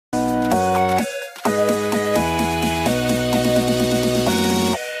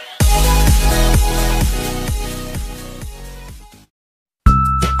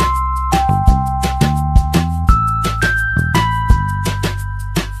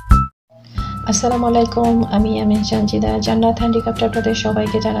আসসালামু আলাইকুম, আমি সঞ্জিদা জান্নাত হ্যান্ডিক্রাফট আপনাদের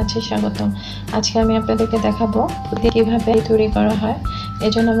সবাইকে জানাচ্ছি স্বাগতম। আজকে আমি আপনাদেরকে দেখাবো পুঁতি কিভাবে তৈরি করা হয়।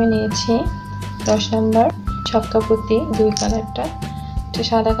 এজন্য আমি নিয়েছি 10 নম্বর ছক্কা পুঁতি, 2 কালারটা। এটা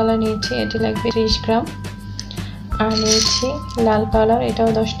সাদা কালার নিয়েছি, এটি লাগবে 30 গ্রাম। আর নিয়েছি লাল কালার, এটাও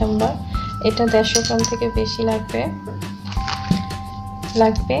 10 নম্বর, এটা 150 গ্রাম থেকে বেশি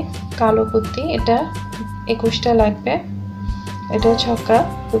লাগবে কালো পুঁতি, এটা 21টা লাগবে। এটা ছক্কা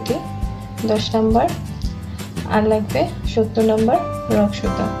পুঁতি 10 নম্বর, আর লাগবে 70 নম্বর রক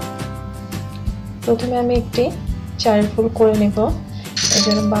সুতা। প্রথমে আমি একটি 4 ফুল করে নেব। এর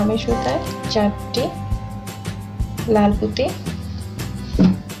জন্য বামে সুতায় 4টি লাল পুঁতি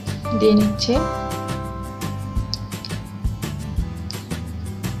দিয়ে নিচ্ছি।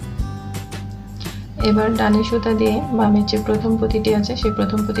 এবার ডানি সুতা দিয়ে বামের যে প্রথম পুঁতিটি আছে সেই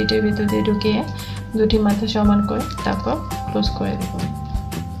প্রথম পুঁতিটির ভিতর দিয়ে ঢুকিয়ে দুটি মাথা সমান করে তারপর ক্লোজ করে দেব।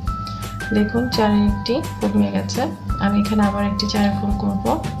 দেখুন 4 একটি ফুল হয়ে গেছে। আমি এখানে আবার একটি 4 ফুল করব।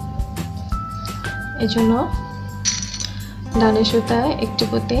 এজন্য ডানি সুতায় একটি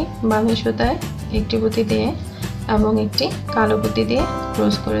পুঁতি, বামে সুতায় একটি পুঁতি দিয়ে এবং একটি কালো পুঁতি দিয়ে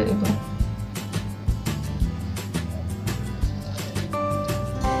ক্লোজ করে দেব।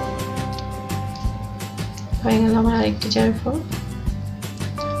 হয়ে গেল আমার আরেকটি 4 ফুল।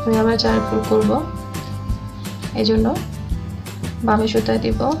 আমি আবার 4 ফুল করব। এজন্য বামে সুতায়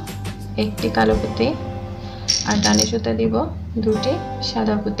দিব একটি কালো পুঁতি আর ডানি সুতা দিব 2টি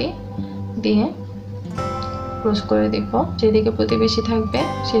সাদা পুঁতি দিয়ে ক্লোজ করে দিব। যেদিকে পুঁতি বেশি থাকবে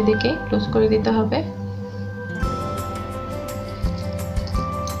সেদিকে ক্লোজ করে দিতে হবে।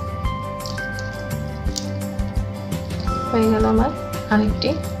 হয়ে গেল আমার আরেকটি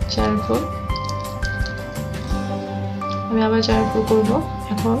 4 ফুল। আমি আবার 4 ফুল করব।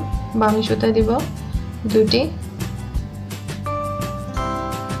 এখন বামে সুতা দিব 2টি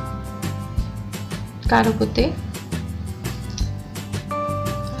কালো পুঁতি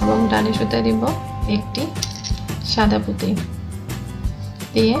এবং ডানি সুতা দিব একটি সাদা পুঁতি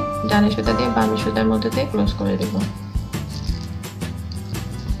দিয়ে ডানি সুতা দিয়ে বামে সুতার মধ্যে দিয়ে ক্লোজ করে দেব।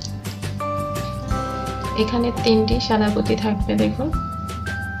 এখানে 3টি সাদা পুঁতি থাকবে, দেখুন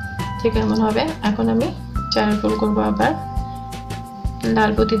ঠিক এমন হবে। এখন আমি 4 ফুল করব। আবার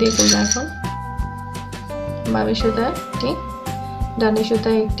লাল পুঁতি দিয়ে করব। এখন বামে সুতায় একটি, ডানি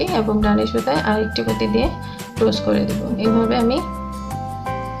সুতায় একটি এবং ডানি সুতায় আরেকটি পুঁতি দিয়ে ক্লোজ করে দেব। এইভাবে আমি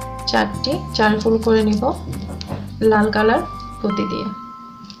 4 ফুল করে নিব লাল কালার পুঁতি দিয়ে।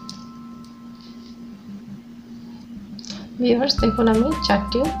 ভিউয়ার্স দেখুন আমি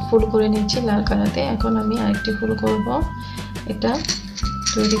 4টি ফুল করে নিয়েছি লাল কালারে। এখন আমি আরেকটি ফুল করব। এটা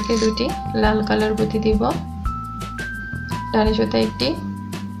দুই দিকে 2টি লাল কালার পুঁতি দিব, ডানি সুতায় একটি,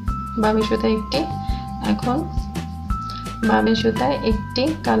 বামে সুতায় একটি। এখন বামে সুতায় একটি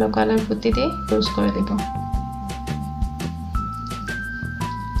কালো কালার পুঁতি দিয়ে ক্লোজ করে দেব।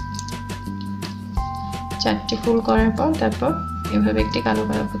 চারটি ফুল করার পর তারপর এভাবে একটি কালো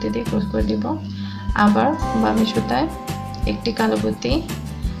কালার পুঁতি দিয়ে ক্লোজ করে দিব। আবার বামে সুতায় একটি কালো পুঁতি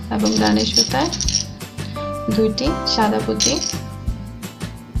এবং ডানি সুতায় 2টি সাদা পুঁতি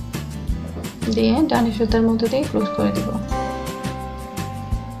দিয়ে ডানি সুতার মধ্যে দিয়ে ক্লোজ করে দিব।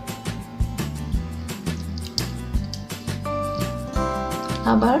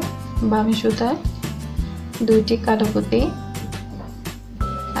 আবার বামে সুতায় 2টি কালো পুঁতি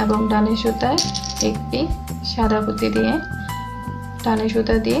এবং ডানি সুতায় একটি সাদা পুঁতি দিয়ে ডানি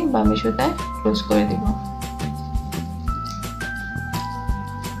সুতা দিয়ে বামে সুতায় ক্লোজ করে দিব।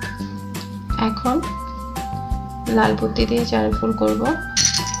 এখন লাল পুঁতি দিয়ে 4 ফুল করব।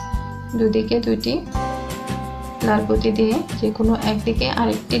 দুদিকে 2টি লাল পুঁতি দিয়ে যে কোনো একদিকে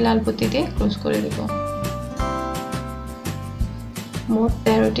আরেকটি লাল পুঁতি দিয়ে ক্লোজ করে দেব। মোট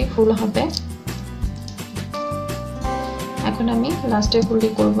 13টি ফুল হবে। এখন আমি লাস্টের ফুলটি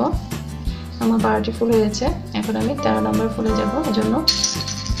করব। আমার 12টি ফুল হয়েছে। এখন আমি 13 নম্বর ফুলে যাব। এজন্য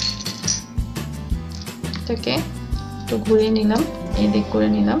এটাকে একটু ঘুরিয়ে নিলাম, এই দিক করে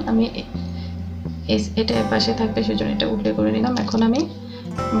নিলাম। আমি এটা পাশে থাকবে সেজন্য এটা উল্টে করে নিলাম। এখন আমি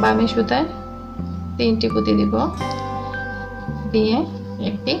বামে সুতায় 3টি পুঁতি দিব, দিয়ে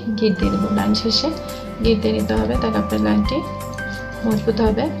একটি গিট দিয়ে দেবো। লাইন শেষে গিট দিয়ে নিতে হবে, তাহলে আপনার লাইনটি মজবুত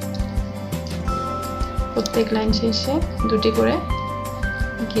হবে। প্রত্যেক লাইন শেষে 2টি করে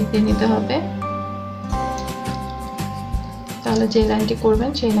গিট দিয়ে নিতে হবে, তাহলে যে লাইনটি করবেন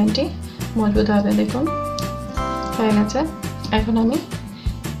সেই লাইনটি মজবুত হবে। দেখুন হয়ে গেছে। এখন আমি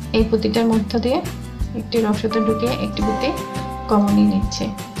এই পুঁতিটার মধ্য দিয়ে একটি রক সুতা ঢুকিয়ে একটি পুঁতি কমন নিয়ে নিচ্ছি।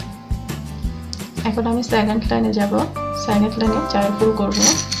 এখন আমি সেকেন্ড লাইনে যাব। সেকেন্ড লাইনে 4 ফুল করব।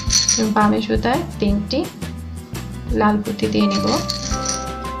 বামে সুতায় 3টি লাল পুঁতি দিয়ে নিব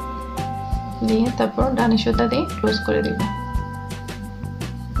দিয়ে তারপর ডানে সুতা দিয়ে ক্লোজ করে দিব।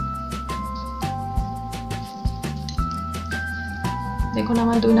 দেখুন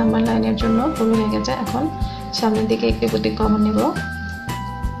আমার 2 নাম্বার লাইনের জন্য পুরো হয়ে গেছে। এখন সামনের দিকে একটি পুঁতি কমন নেব।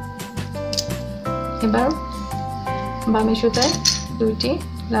 এবার বামে সুতায় 2টি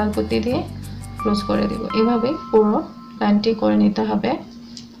লাল পুঁতি দিয়ে ক্লোজ করে দেব। এভাবে পুরো লাইনটি করে নিতে হবে।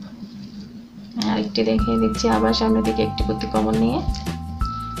 আরেকটি দেখিয়ে দিচ্ছি। আবার সামনের দিকে একটি পুঁতি কমন নিয়ে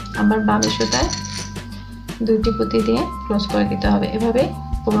আবার বামে সুতায় 2টি পুঁতি দিয়ে ক্লোজ করে দিতে হবে। এভাবে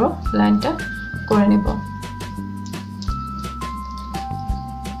পুরো লাইনটা করে নেব।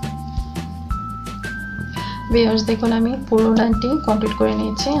 ভিউয়ার্স দেখুন আমি পুরো লাইনটি কমপ্লিট করে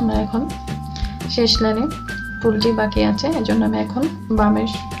নিয়েছি। আমরা এখন শেষ লাইনে ফুলটি বাকি আছে, এজন্য আমি এখন বামের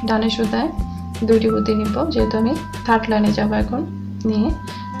ডানে সুতায় 2টি পুঁতি নিব, যেহেতু আমি থার্ড লাইনে যাব। এখন নিয়ে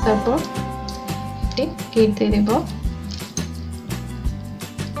তারপর একটি গিট দিয়ে দেব।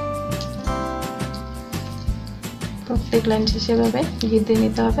 প্রত্যেক লাইন শেষে ভাবে গিট দিয়ে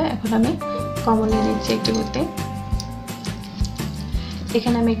নিতে হবে। এখন আমি কমন নিয়ে নিচ্ছি একটি পুঁতি।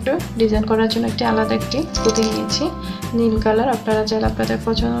 এখানে আমি একটু ডিজাইন করার জন্য আলাদা একটি পুঁতি নিয়েছি নীল কালার। আপনারা চাইলে আপনাদের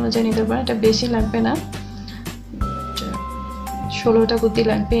পছন্দ অনুযায়ী নিতে পারেন। এটা বেশি লাগবে না, 16টা পুঁতি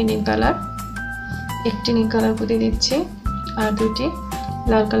লাগবে এই নীল কালার। একটি নীল কালার পুঁতি দিচ্ছি আর 2টি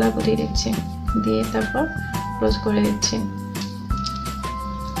লাল কালার পুঁতি দিচ্ছি, দিয়ে তারপর ক্লোজ করে দিচ্ছি।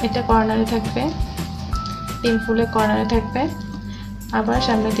 এটা কর্নারে থাকবে, পিঙ্ক ফুলের কর্নারে থাকবে। আবার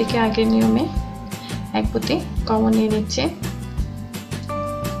সামনের দিকে আগের নিয়মে এক পুঁতি কমন নিয়ে নিচ্ছি।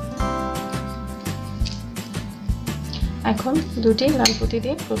 এখন 2টি লাল পুঁতি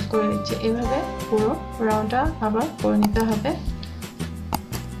দিয়ে ক্লোজ করে দিচ্ছি। এভাবে পুরো রাউন্ডটা আবার করে নিতে হবে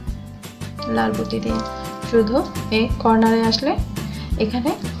লাল পুঁতি দিয়ে। শুধু এই কর্নারে আসলে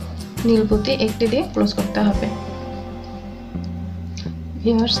এখানে নীল পুঁতি একটি দিয়ে ক্লোজ করতে হবে।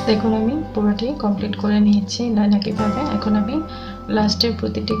 ভিউয়ার্স দেখুন আমি পুরোটি কমপ্লিট করে নিয়েছি লাইন একইভাবে। এখন আমি লাস্টের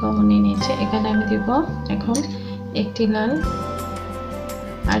প্রতিটি কমন নিয়ে নিয়েছি। এখানে আমি দিব এখন একটি লাল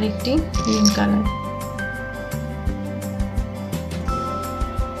আর একটি নীল কালার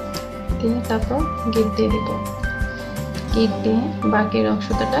দিয়ে তারপর গিট দিয়ে দিব। গিট দিয়ে বাকির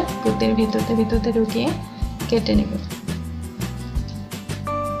অংশটা পুঁতির ভিতরে ঢুকিয়ে কেটে নেব।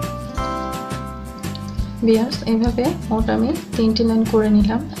 ভিউয়ার্স এইভাবে মোট আমি 3টি লাইন করে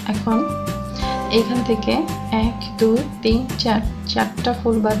নিলাম। এখন এখান থেকে 1 2 3 4 4টা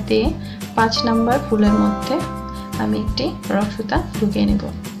ফুল বাদ দিয়ে 5 নাম্বার ফুলের মধ্যে আমি একটি রক সুতা ঢুকিয়ে নেব।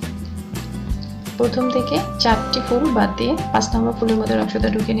 প্রথম থেকে 4টি ফুল বাদ দিয়ে 5 নাম্বার ফুলের মধ্যে রক সুতা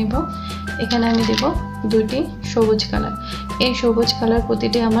ঢুকিয়ে নেব। এখানে আমি দেব 2টি সবুজ কালার। এই সবুজ কালার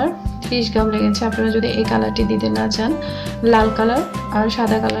প্রতিটি আমার 30 গ্রাম লেগেছে। আপনারা যদি এই কালারটি দিতে না চান লাল কালার আর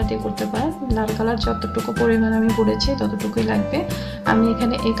সাদা কালার দিয়ে করতে পারেন। লাল কালার যতটুকু পরিমাণ আমি পড়েছি ততটুকুই লাগবে। আমি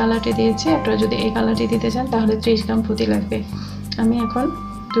এখানে এই কালারটি দিয়েছি, আপনারা যদি এই কালারটি দিতে চান তাহলে 30 গ্রাম প্রতি লাগবে। আমি এখন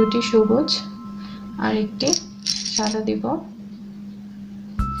 2টি সবুজ আর একটি সাদা দিব।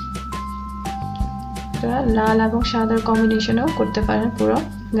 আপনারা লাল এবং সাদার কম্বিনেশনও করতে পারেন পুরো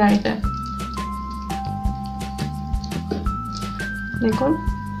গাড়িটা। দেখুন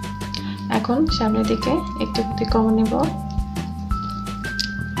এখন সামনের দিকে একটি পুঁতি কমন নেব।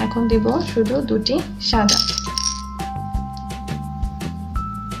 এখন দিব শুধু 2টি সাদা।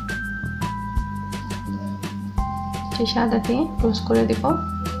 সাদা দিয়ে ক্লোজ করে দিব।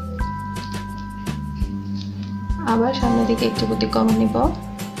 আবার সামনের দিকে একটি পুঁতি কমন নিব।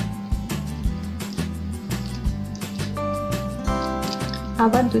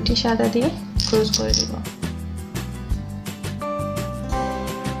 আবার 2টি সাদা দিয়ে ক্লোজ করে দিব।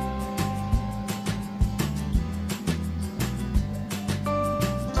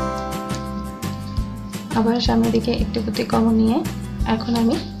 আবার সামনের দিকে একটি পুঁতি কমন নিয়ে এখন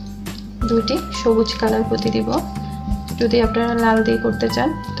আমি 2টি সবুজ কালার পুঁতি দিব। যদি আপনারা লাল দিয়ে করতে চান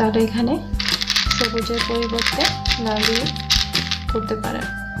তাহলে এখানে সবুজের পরিবর্তে লাল দিয়ে করতে পারেন।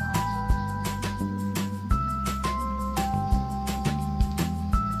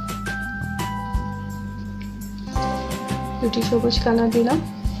 দুটি সবুজ কালার দিলাম।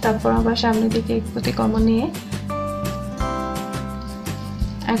 তারপর আবার সামনের দিকে এক পুঁতি কমন নিয়ে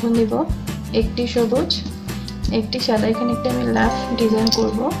এখন দিব একটি সবুজ একটি সাদা। এখানে একটা আমি লাভ ডিজাইন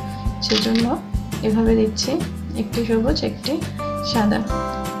করব, সেজন্য এভাবে দিচ্ছি একটি সবুজ একটি সাদা।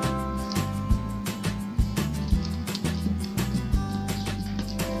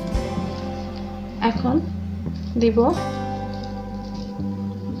 এখন দিব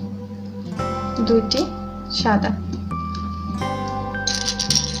 2টি সাদা।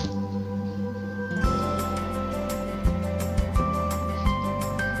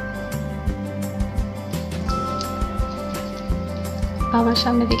 আবার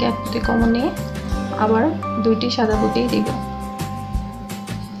সামনে দিকে এক পুঁতি কমন নিয়ে আবার দুইটি সাদা পুঁতি দিব।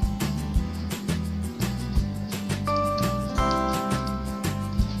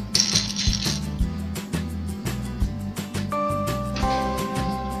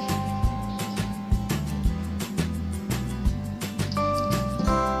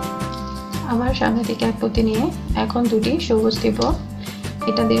 আবার সামনে দিকে এক পুঁতি নিয়ে এখন দুটি সবুজ দিব।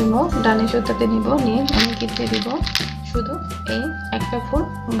 এটা দিব ডানের সুতাতে নিব, নিয়ে আমি কেটে দিব। শুধু এই একটা ফুল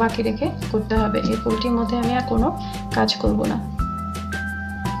বাকি রেখে করতে হবে। এই ফুলটির মধ্যে আমি আর কোনো কাজ করব না।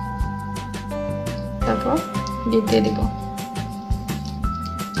 তারপর বিট দিয়ে দিব।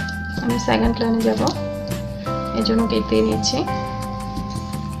 আমি সেকেন্ড লাইনে যাব, এই জন্য গেট দিয়ে নিচ্ছি।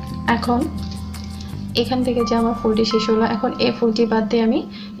 এখন এখান থেকে যে আমার ফুলটি শেষ হলো, এখন এই ফুলটি বাদ দিয়ে আমি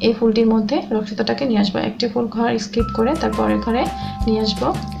এই ফুলটির মধ্যে রক্তটাকে নিয়ে আসবো। একটি ফুল ঘর স্কিপ করে তারপরে ঘরে নিয়ে আসবো।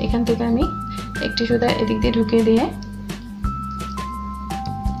 এখান থেকে আমি একটি সুতা এদিক দিয়ে ঢুকিয়ে দিয়ে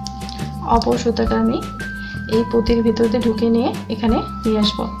অপর সুতাটা আমি এই পুঁতির ভিতর দিয়ে ঢুকিয়ে নিয়ে এখানে নিয়ে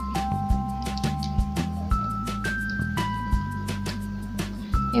আসবো।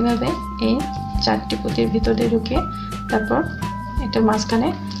 এভাবে এই চারটি পুঁতির ভিতর দিয়ে ঢুকিয়ে তারপর এটা মাঝখানে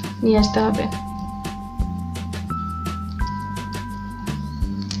নিয়ে আসতে হবে।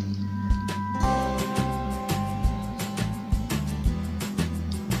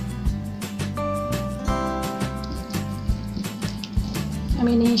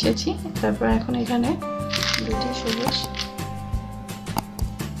 আমি নিয়ে এসেছি। তারপর এখন এখানে দুটি সবুজ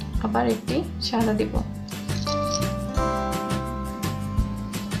আবার একটি সাদা দিব।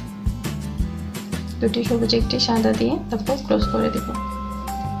 দুটি সবুজ একটি সাদা দিয়ে তারপর ক্লোজ করে দিব।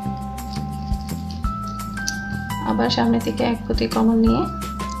 আবার সামনে থেকে এক পুঁতি কমন নিয়ে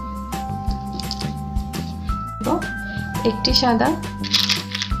একটি সাদা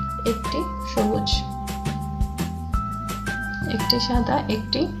একটি সবুজ, একটি সাদা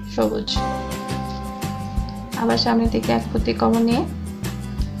একটি সবুজ। আবার সামনে থেকে এক পুঁতি কমন নিয়ে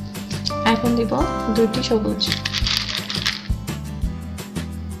এখন দিব দুটি সবুজ।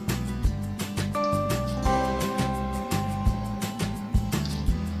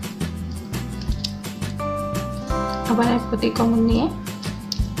 আবার এক পুঁতি কমন নিয়ে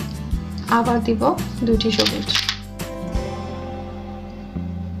আবার দিব দুটি সবুজ।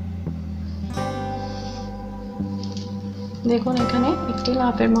 দেখুন এখানে একটি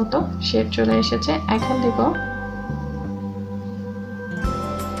লাভের মতো শেপ চলে এসেছে। এখন দিব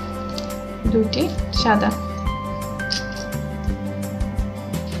দুটি সাদা,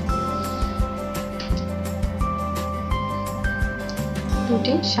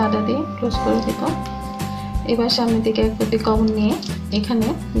 দুটি সাদা দিয়ে ক্লোজ করে দিব। এবার সামনে দিকে এক পুঁতি কমন নিয়ে এখানে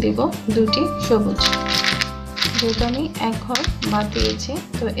দিব দুটি সবুজ। যেহেতু আমি এক ঘর বাদ দিয়েছি,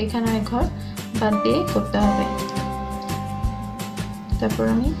 তো এখানে এক ঘর বাদ দিয়ে করতে হবে। তারপর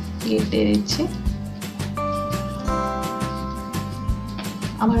আমি গিট দিয়ে দিচ্ছি।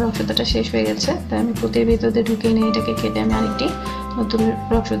 আমার রক্তটা শেষ হয়ে গেছে, তাই আমি পুঁতির ভিতরে ঢুকিয়ে নিয়ে এটাকে কেটে আমি আরেকটি নতুন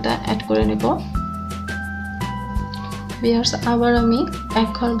রক্তটা অ্যাড করে নেব। ভিউয়ার্স, আবার আমি এক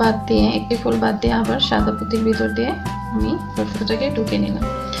ঘর বাদ দিয়ে একটি ফুল বাদ দিয়ে আবার সাদা পুঁতির ভিতর দিয়ে আমি রক্তটাকে ঢুকিয়ে নিলাম।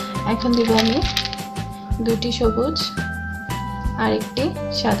 এখন দিব আমি দুটি সবুজ আর একটি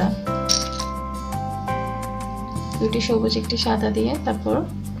সাদা, দুটি সবুজ একটি সাদা দিয়ে তারপর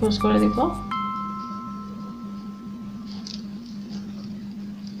ক্লোজ করে দিব।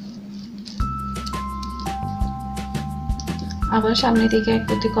 আবার সামনে দিকে এক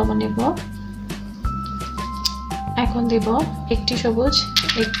পুঁতি কমন নেব। এখন দিব একটি সবুজ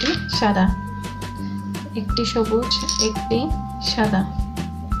একটি সাদা, একটি সবুজ একটি সাদা।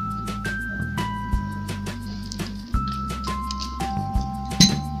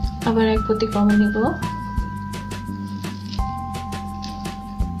 আবার এক পুঁতি কমন নিব।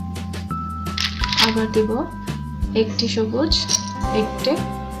 আবার দিব একটি সবুজ একটি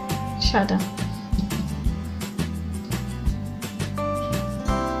সাদা।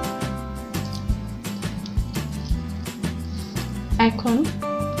 এখন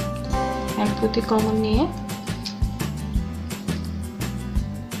এক পুঁতি কমন নিয়ে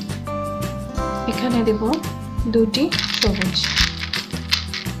এখানে দেব দুটি সবুজ।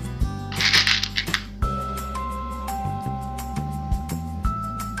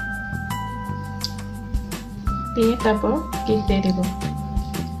 দিয়ে তারপর গিট দিয়ে দেব।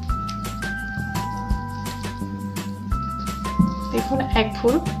 দেখুন এক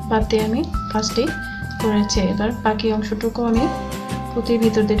ফুল বাদ দিয়ে আমি ফার্স্টে করেছি। এবার বাকি অংশটুকু আমি পুঁতির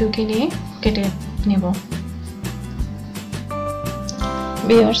ভিতর দিয়ে ঢুকিয়ে নিয়ে কেটে নেব।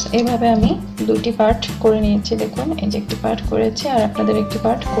 ভিউয়ার্স, এভাবে আমি দুটি পার্ট করে নিয়েছি। দেখুন এই যে একটি পার্ট করেছি আর আপনাদের একটি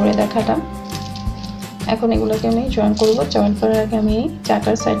পার্ট করে দেখালাম। এখন এগুলোকে আমি জয়েন করব। জয়েন করার আগে আমি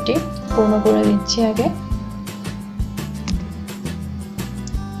চাকার সাইডটি পূর্ণ করে দিচ্ছি। আগে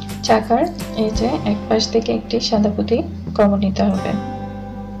চাকার এই যে এক পাশ থেকে একটি সাদা পুঁতি কমন নিতে হবে।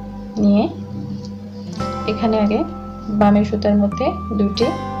 নিয়ে এখানে আগে বামের সুতার মধ্যে দুটি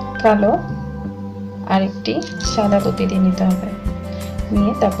কালো আর একটি সাদা পুঁতি দিয়ে নিতে হবে।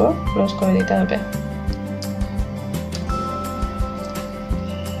 নিয়ে তারপর ক্লোজ করে দিতে হবে।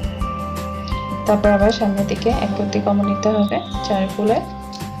 তারপর আবার সামনের দিকে এক পুঁতি কমন নিতে হবে চার ফুলে।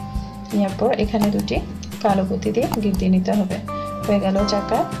 নেওয়ার পর এখানে দুটি কালো পুঁতি দিয়ে গিট দিয়ে নিতে হবে। হয়ে গেল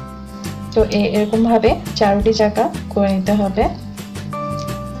চাকা। তো এরকম ভাবে চারটি চাকা করে নিতে হবে।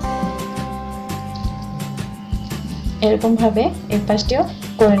 এরকম ভাবে এই পাশটিও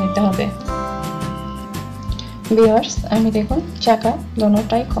করে নিতে হবে। ভিউয়ার্স, আমি দেখুন চাকা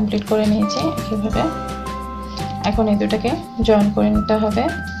দুটোটাই কমপ্লিট করে নিয়েছি একইভাবে। এখন এই দুটাকে জয়েন করে নিতে হবে।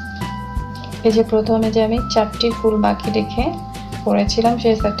 এই যে প্রথমে যে আমি চারটি ফুল বাকি রেখে করেছিলাম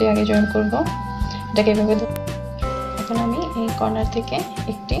সেই চারটি আগে জয়েন করব। এটাকে এভাবে এখন আমি এই কর্নার থেকে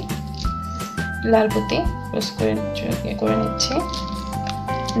একটি লাল পুঁতি ক্রস করে নিচ্ছি।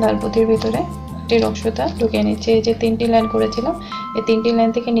 লাল পুঁতির ভিতরে একটি রক সুতা ঢুকিয়ে নিচ্ছি। এই যে তিনটি লাইন করেছিলাম, এই তিনটি লাইন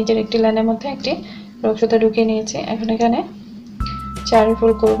থেকে নিচের একটি লাইনের মধ্যে একটি রক সুতা ঢুকিয়ে নিয়েছি। এখন এখানে চার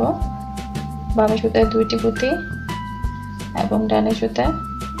ফুল করব। বামে সুতায় দুইটি পুঁতি এবং ডানে সুতায়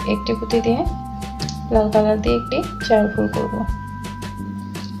একটি পুঁতি দিয়ে লাল কালার দিয়ে একটি চার ফুল করব।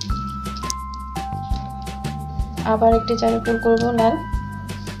 আবার একটি চার ফুল করব লাল।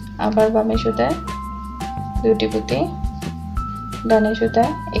 আবার বামে সুতায় দুটি পুঁতি, ডানে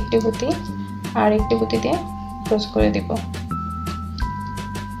সুতায় একটি পুঁতি আর একটি পুঁতি দিয়ে ক্লোজ করে দিব।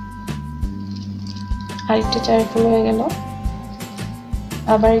 আরেকটি চার ফুল হয়ে গেল।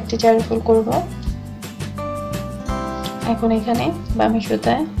 আবার একটি চার ফুল করব। এখন এখানে বামে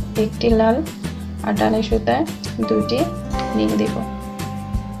সুতায় একটি লাল আর ডানে সুতায় দুটি নীল দিব,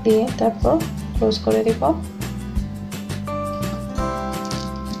 দিয়ে তারপর ক্লোজ করে দিব।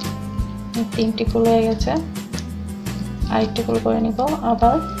 তিনটি ফুল হয়ে গেছে। আরেকটি ফুল করে নিব।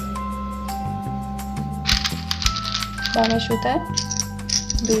 আবার বামে সুতায়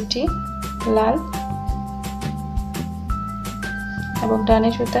দুটি লাল এবং ডানে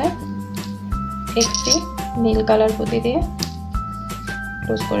সুতায় একটি নীল কালার পুঁতি দিয়ে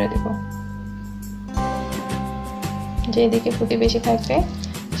ক্লোজ করে দেব। যেদিকে পুঁতি বেশি থাকবে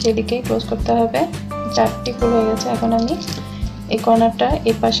সেদিকে ক্লোজ করতে হবে। চারটি ফুল হয়ে গেছে। এখন আমি এই কর্নারটা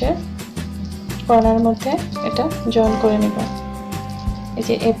এই পাশে কর্নার মধ্যে এটা জয়েন করে নিব। এই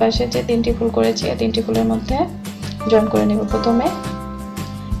যে এই পাশে যে তিনটি ফুল করেছি এই তিনটি ফুলের মধ্যে জয়েন করে নিব। প্রথমে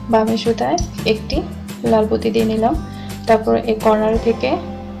বামে সুতায় একটি লাল পুঁতি দিয়ে নিলাম। তারপর এই কর্নার থেকে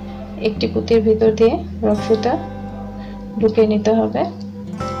একটি পুঁতির ভিতর দিয়ে রক সুতা ঢুকিয়ে নিতে হবে।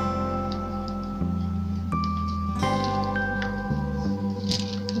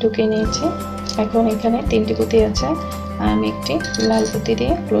 ঢুকিয়ে নিয়েছি। এখন এখানে তিনটি পুঁতি আছে, আমি একটি লাল পুঁতি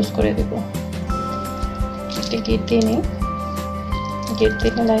দিয়ে ক্লোজ করে দেব। একটি গিট দিয়ে নিই। গিট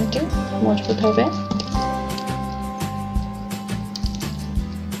দিলে লাইনটি মজবুত হবে।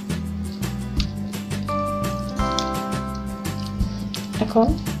 এখন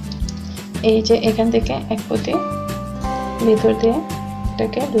এই যে এখান থেকে এক পুঁতি ভিতর দিয়ে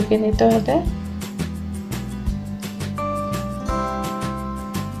এটাকে ঢুকিয়ে নিতে হবে।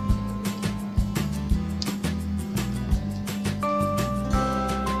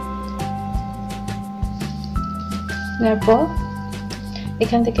 তারপর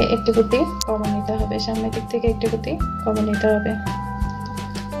এখান থেকে একটি পুঁতি কমন নিতে হবে। সামনের দিক থেকে একটি পুঁতি কমন নিতে হবে।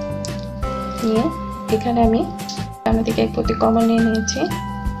 নিয়ে এখানে আমি সামনের দিকে এক পুঁতি কমন নিয়ে নিয়েছি।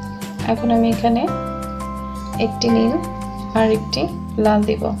 এখন আমি এখানে একটি নীল আর একটি লাল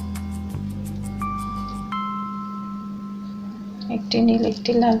দিব। একটি নীল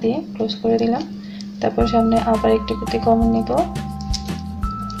একটি লাল দিয়ে ক্লোজ করে দিলাম। তারপর সামনে আবার একটি পুঁতি কমন নিব।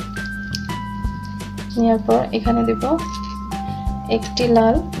 নেওয়ার পর এখানে দিব একটি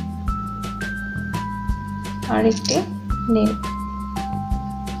লাল আর একটি নীল।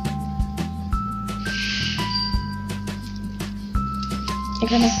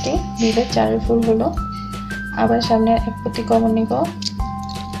 এখানে একটি নীলের চার ফুল হলো। আবার সামনে এক পুঁতি কমন নিব।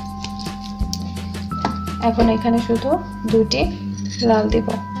 এখন এখানে শুধু দুটি লাল দিব।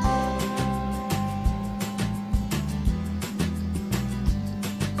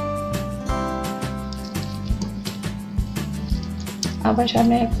 আবার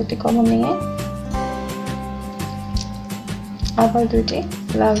সামনে এক পুঁতি কমন নিয়ে আবার দুটি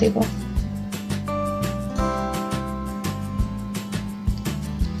লাল দিব।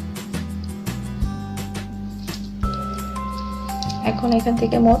 এখন এখান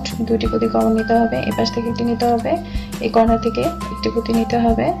থেকে মোট দুটি পুঁতি কমন নিতে হবে। এই পাশ থেকে একটি নিতে হবে, এই কর্নার থেকে একটি পুঁতি নিতে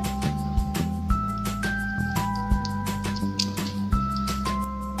হবে।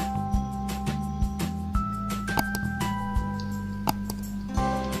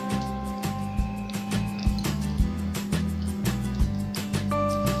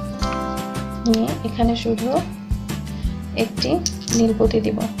 নিয়ে এখানে শুধু একটি নীল পুঁতি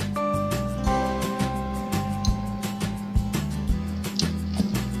দিব।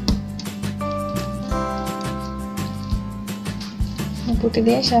 পুঁতি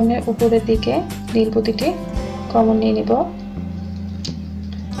দিয়ে সামনে উপরের দিকে নীল পুঁতিটি কমন নিয়ে নিব।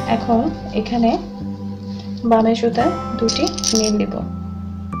 এখন এখানে বামে সুতা দুটি নীল দিব।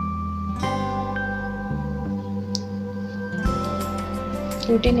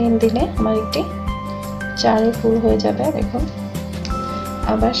 দুটি নীল দিলে আমার একটি চারে ফুল হয়ে যাবে। দেখুন,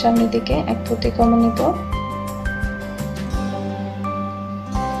 আবার সামনের দিকে এক পুঁতি কমন নিব।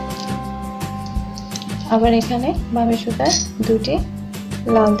 আবার এখানে বামে সুতায় দুটি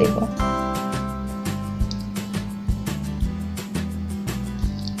লাল দিব।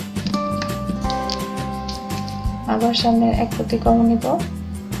 আবার সামনে এক পুঁতি কমন নিব।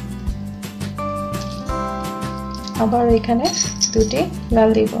 আবার এখানে দুটি লাল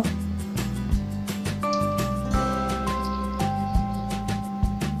দিব।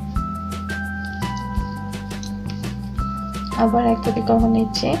 আবার এক পুঁতি কমন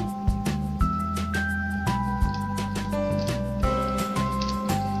নিচ্ছি।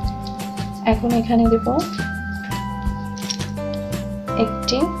 এখন এখানে দেব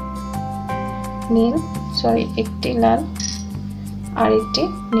একটি নীল, একটি লাল আর একটি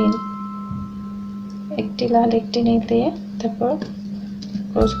নীল। একটি লাল একটি নীল দিয়ে তারপর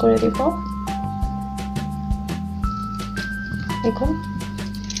ক্লোজ করে দিব। দেখুন,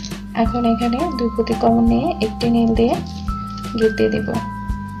 এখন এখানে দুই পুঁতি কমন নিয়ে একটি নীল দিয়ে গিট দিয়ে দিব।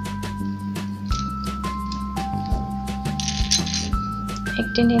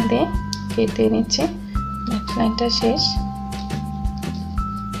 একটি নীল দিয়ে গিট দিয়ে নিচ্ছে। লাইনটা শেষ।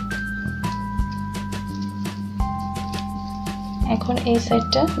 এখন এই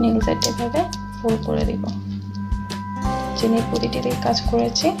সাইডটা নীল সাইডটা এভাবে ফুল করে দিব। যে নীল পুঁতিটি দিয়ে কাজ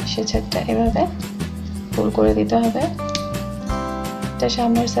করেছি সে সাইডটা এভাবে ফুল করে দিতে হবে। এটা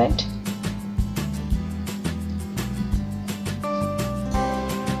সামনের সাইড।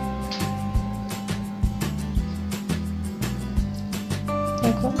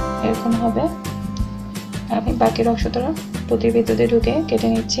 দেখুন, এরকম হবে। আমি বাকি অংশটা পুঁতির ভিতরে ঢুকে কেটে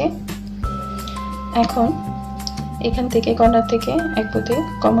নিচ্ছি। এখন এখান থেকে কর্নার থেকে এক পুঁতি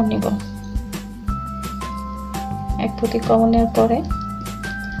কমন নিব। এক পুঁতি কমন নেওয়ার পরে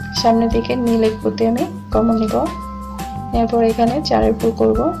সামনের দিকে নীল এক পুঁতি আমি কমন নিব। এরপর এখানে চারের ফুল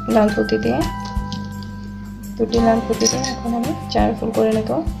করব লাল পুঁতি দিয়ে। দুটি লাল পুঁতি দিয়ে এখন আমি চার ফুল করে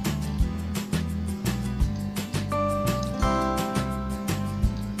নেব।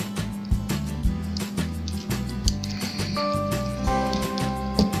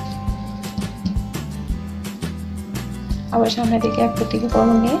 আবার সামনের দিকে এক পুঁতি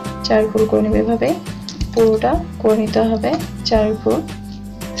কমন নিয়ে চার ফুল করে নেব। এভাবে পুরোটা করে নিতে হবে চার ফুল।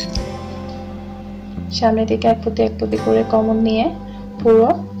 সামনের দিকে এক পুঁতি করে কমন নিয়ে পুরো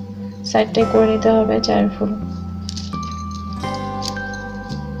সাইডটাই করে নিতে হবে চার ফুল।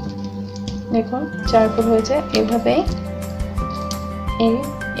 দেখুন, চার ফুল হয়েছে। এভাবেই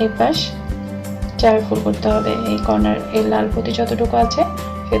এই পাশ চার ফুল করতে হবে। এই কর্নার এই লাল পুঁতি যতটুকু আছে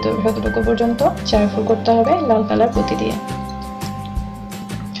যতটুকু পর্যন্ত চার ফুল করতে হবে লাল কালার পুঁতি দিয়ে।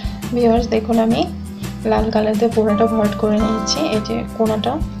 ভিউয়ার্স, দেখুন আমি লাল কালার দিয়ে পুরোটা ভরাট করে নিয়েছি। এই যে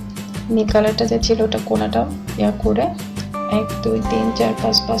কোনাটা নীল কালারটা যে ছিল ওটা কোনাটা করে 1 2 3 4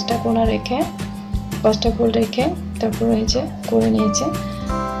 5 5টা কোনা রেখে 5টা ফুল রেখে তারপর এই যে করে নিয়েছি।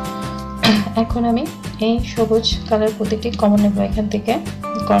 এখন আমি এই সবুজ কালার পুঁতিটি কমন নেব এখান থেকে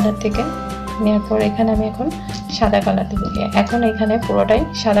কর্নার থেকে। নেওয়ার পর এখানে আমি এখন সাদা কালার দেব। এখন এখানে পুরোটাই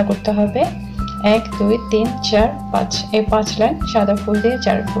সাদা করতে হবে। 1 2 3 4 5 এই 5 লাইন সাদা ফুল দিয়ে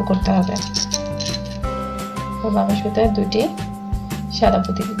 4 ফুল করতে হবে। বামে সুতায় দুটি সাদা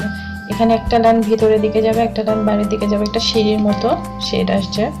পুঁতি দিব। এখানে একটা লাইন ভিতরের দিকে যাবে, একটা লাইন বাইরের দিকে যাবে। একটা সিঁড়ির মতো শেড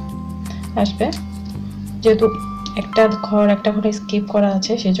আসবে। যেহেতু একটা ঘরে স্কিপ করা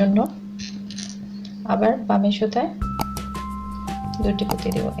আছে সেজন্য। আবার বামে সুতায় দুটি পুঁতি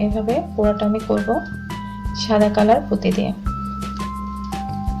দেব। এইভাবে পুরোটা আমি করব সাদা কালার পুঁতি দিয়ে।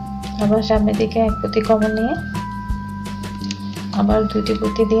 আবার সামনের দিকে এক পুঁতি কমন নিয়ে আবার দুটি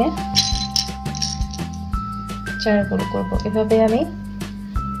পুঁতি দিয়ে চার ফুল করব। এভাবে আমি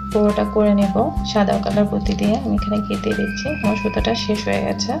পুরোটা করে নেব সাদা কালার পুঁতি দিয়ে। আমি এখানে গিট দিয়ে দিচ্ছি। আমার সুতাটা শেষ হয়ে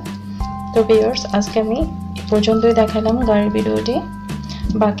গেছে। তো ভিউয়ার্স, আজকে আমি পর্যন্তই দেখালাম গাড়ির ভিডিওটি।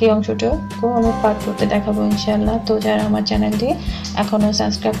 বাকি অংশটুকু আমি পার্ট 2 দেখাবো ইনশাআল্লাহ। তো যারা আমার চ্যানেলটি এখনো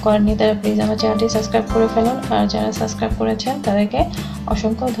সাবস্ক্রাইব করেননি তারা প্লিজ আমার চ্যানেলটি সাবস্ক্রাইব করে ফেলুন, আর যারা সাবস্ক্রাইব করেছেন তাদেরকে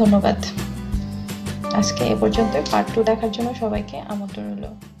অসংখ্য ধন্যবাদ। আজকে এ পর্যন্ত। পার্ট 2 দেখার জন্য সবাইকে আমন্ত্রণ রইল।